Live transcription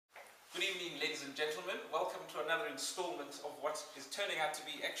Good evening, ladies and gentlemen. Welcome to another installment of what is turning out to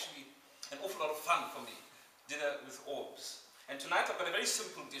be actually an awful lot of fun for me, dinner with Aubs. And tonight I've got a very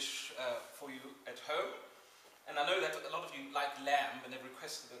simple dish for you at home. And I know that a lot of you like lamb and have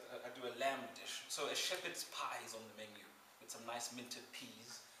requested that I do a lamb dish. So a shepherd's pie is on the menu with some nice minted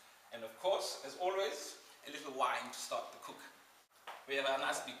peas. And of course, as always, a little wine to start the cook. We have a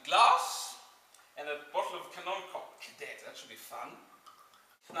nice big glass and a bottle of Canon Cadet. That should be fun.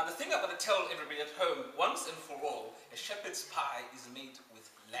 Now the thing I've got to tell everybody at home, once and for all, a shepherd's pie is made with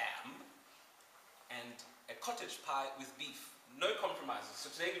lamb and a cottage pie with beef. No compromises. So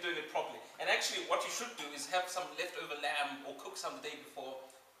today we're doing it properly. And actually what you should do is have some leftover lamb or cook some the day before,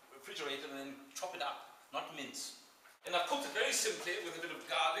 refrigerate it and then chop it up, not mince. And I've cooked it very simply with a bit of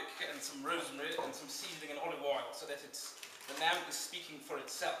garlic and some rosemary and some seasoning and olive oil so that the lamb is speaking for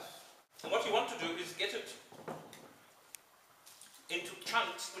itself. And what you want to do is get it into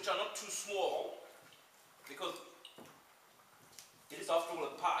chunks which are not too small, because it is after all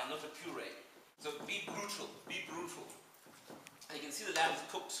a pie, not a puree. So be brutal, be brutal. And you can see the lamb is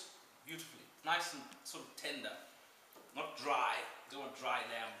cooked beautifully, nice and sort of tender, not dry. You don't want dry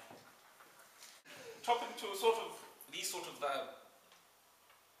lamb. Chop it into these sort of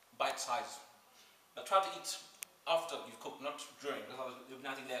bite size. But try to eat after you've cooked, not during, because there'll be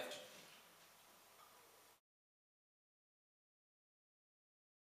nothing left.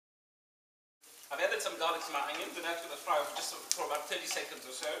 I've added some garlic to my onions and that's going to fry just for about 30 seconds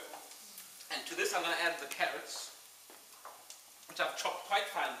or so. And to this I'm going to add the carrots, which I've chopped quite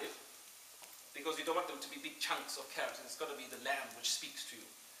finely, because you don't want them to be big chunks of carrots. It's got to be the lamb which speaks to you.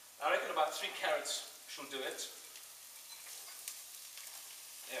 I reckon about 3 carrots should do it.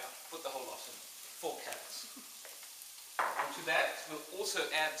 Yeah, put the whole lot in. 4 carrots. And to that we'll also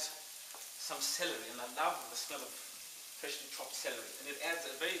add some celery, and I love the smell of freshly chopped celery. And it adds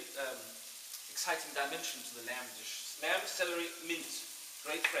a very exciting dimension to the lamb dish. Lamb, celery, mint,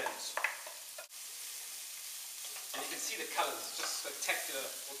 great friends. And you can see the colours, just spectacular,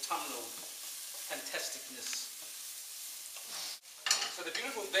 autumnal fantasticness. So the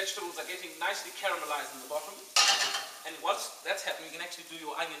beautiful vegetables are getting nicely caramelized in the bottom. And once that's happening, you can actually do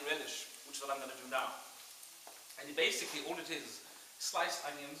your onion relish, which is what I'm going to do now. And basically all it is, sliced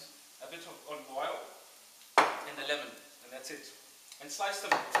onions, a bit of olive oil, and a lemon, and that's it. And slice them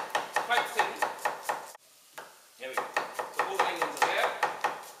quite thin. There we go. So all the onions are there.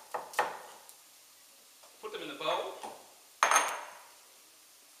 Put them in the bowl.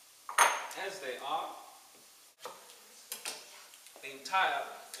 As they are. The entire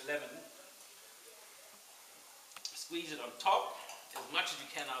lemon. Squeeze it on top as much as you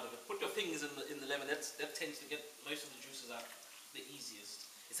can out of it. Put your fingers in the lemon. That tends to get most of the juices out the easiest.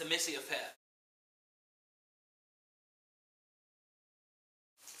 It's a messy affair.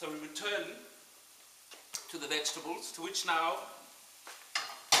 So we return to the vegetables, to which now,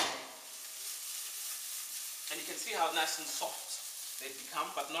 and you can see how nice and soft they've become,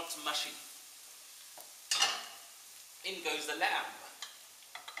 but not mushy. In goes the lamb.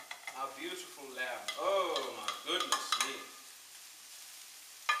 Our beautiful lamb. Oh my goodness me.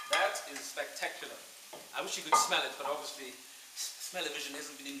 That is spectacular. I wish you could smell it, but obviously smell-o-vision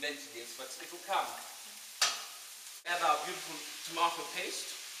hasn't been invented yet, but it will come. Add our beautiful tomato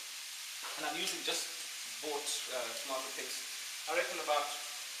paste. And I'm using just bought tomato paste. I reckon about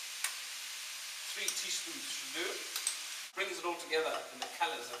 3 teaspoons should do. Brings it all together and the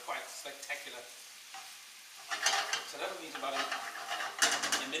colours are quite spectacular. So that'll need about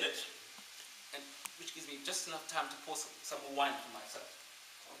a minute, and which gives me just enough time to pour some more wine for myself.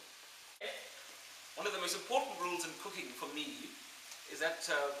 One of the most important rules in cooking for me is that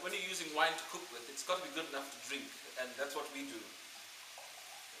when you're using wine to cook with, it's got to be good enough to drink, and that's what we do.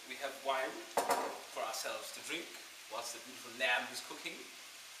 We have wine for ourselves to drink whilst the beautiful lamb is cooking.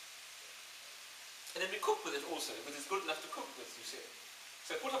 And then we cook with it also, because it's good enough to cook with, you see.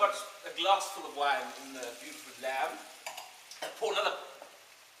 So put about a glass full of wine in the beautiful lamb, and pour another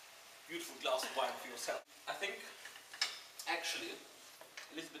beautiful glass of wine for yourself. I think, actually,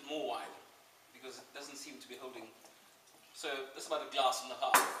 a little bit more wine, because it doesn't seem to be holding. So that's about a glass and a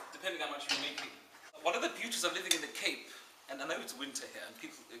half, depending how much you're making. One of the beauties of living in the Cape, and I know it's winter here and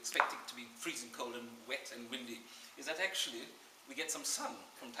people expect it to be freezing cold and wet and windy, is that actually we get some sun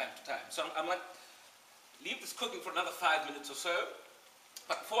from time to time. So I might leave this cooking for another 5 minutes or so,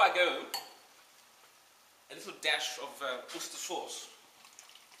 but before I go, a little dash of Worcester sauce.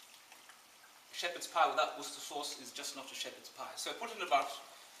 Shepherd's pie without Worcester sauce is just not a shepherd's pie. So put in about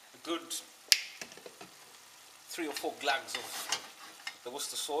a good 3 or 4 glugs of the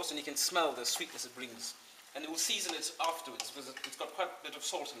Worcester sauce, and you can smell the sweetness it brings. And we'll season it afterwards because it's got quite a bit of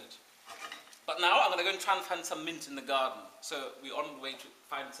salt in it. But now I'm going to go and try and find some mint in the garden. So we're on the way to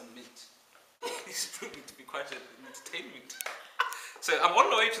find some mint. This is proving to be quite an entertainment. So I'm on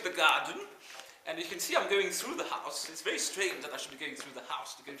the way to the garden, and you can see I'm going through the house. It's very strange that I should be going through the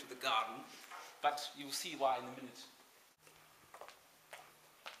house to go to the garden, but you'll see why in a minute.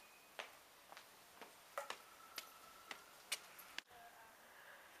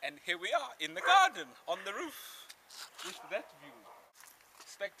 And here we are in the garden, on the roof, with that view.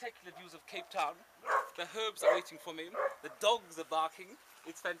 Spectacular views of Cape Town. The herbs are waiting for me. The dogs are barking.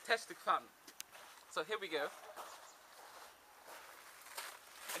 It's fantastic fun. So here we go.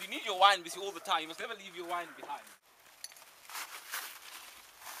 And you need your wine with you all the time. You must never leave your wine behind.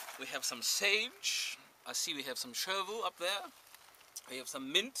 We have some sage. I see we have some chervil up there. We have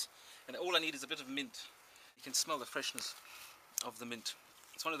some mint. And all I need is a bit of mint. You can smell the freshness of the mint.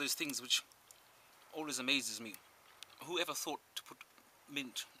 It's one of those things which always amazes me. Who ever thought to put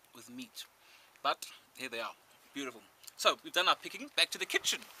mint with meat? But here they are. Beautiful. So we've done our picking. Back to the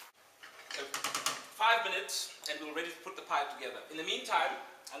kitchen. So 5 minutes and we're ready to put the pie together. In the meantime,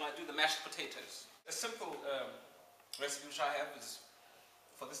 I might do the mashed potatoes. A simple recipe which I have is,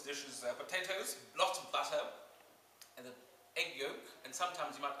 for this dish, is potatoes, lots of butter, and an egg yolk, and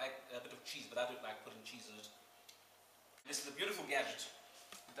sometimes you might add a bit of cheese, but I don't like putting cheese in it. This is a beautiful gadget.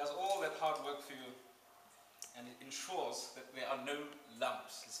 It does all that hard work for you, and it ensures that there are no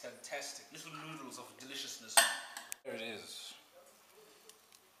lumps. It's fantastic. Little noodles of deliciousness. There it is.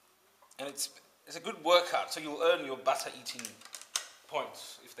 And it's a good workout, so you'll earn your butter eating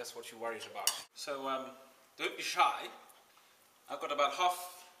points, if that's what you're worried about. So don't be shy. I've got about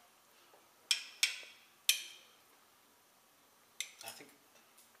half, I think,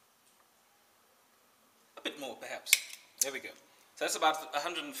 a bit more perhaps. There we go. So that's about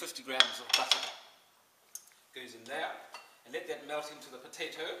 150 grams of butter. Goes in there, and let that melt into the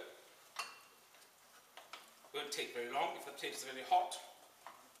potato. Won't take very long if the potatoes are very hot.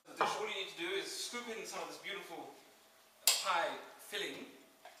 The dish, all you need to do is scoop in some of this beautiful pie filling.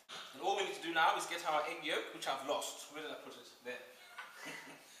 And all we need to do now is get our egg yolk, which I've lost. Where did I put it? There.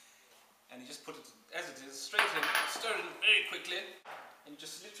 And you just put it as it is, straight in, stir it in very quickly, and you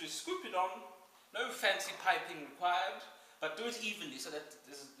just literally scoop it on. No fancy piping required, but do it evenly so that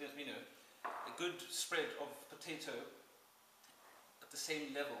there's, you know, a good spread of potato at the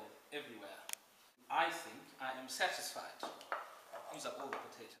same level everywhere. I think I am satisfied. Use up all the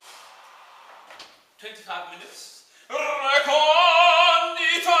potato. 25 minutes. Oh,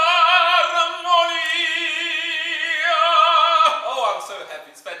 I'm so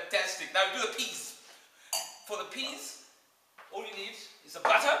happy. It's fantastic. Now do the peas. For the peas, all you need is some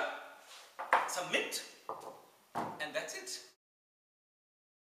butter, some mint, and that's it.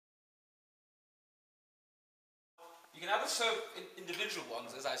 You can either serve individual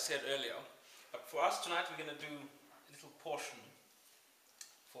ones, as I said earlier, but for us tonight we're going to do a little portion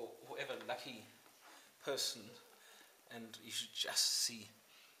for whoever lucky person, and you should just see.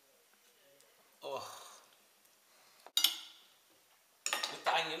 Oh, with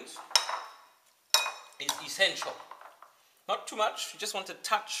the onions is essential. Not too much, you just want a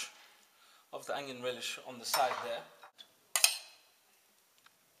touch of the onion relish on the side there.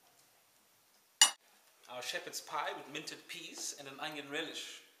 Our shepherd's pie with minted peas and an onion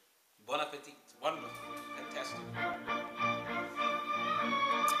relish. Bon appetit. Wonderful. Fantastic.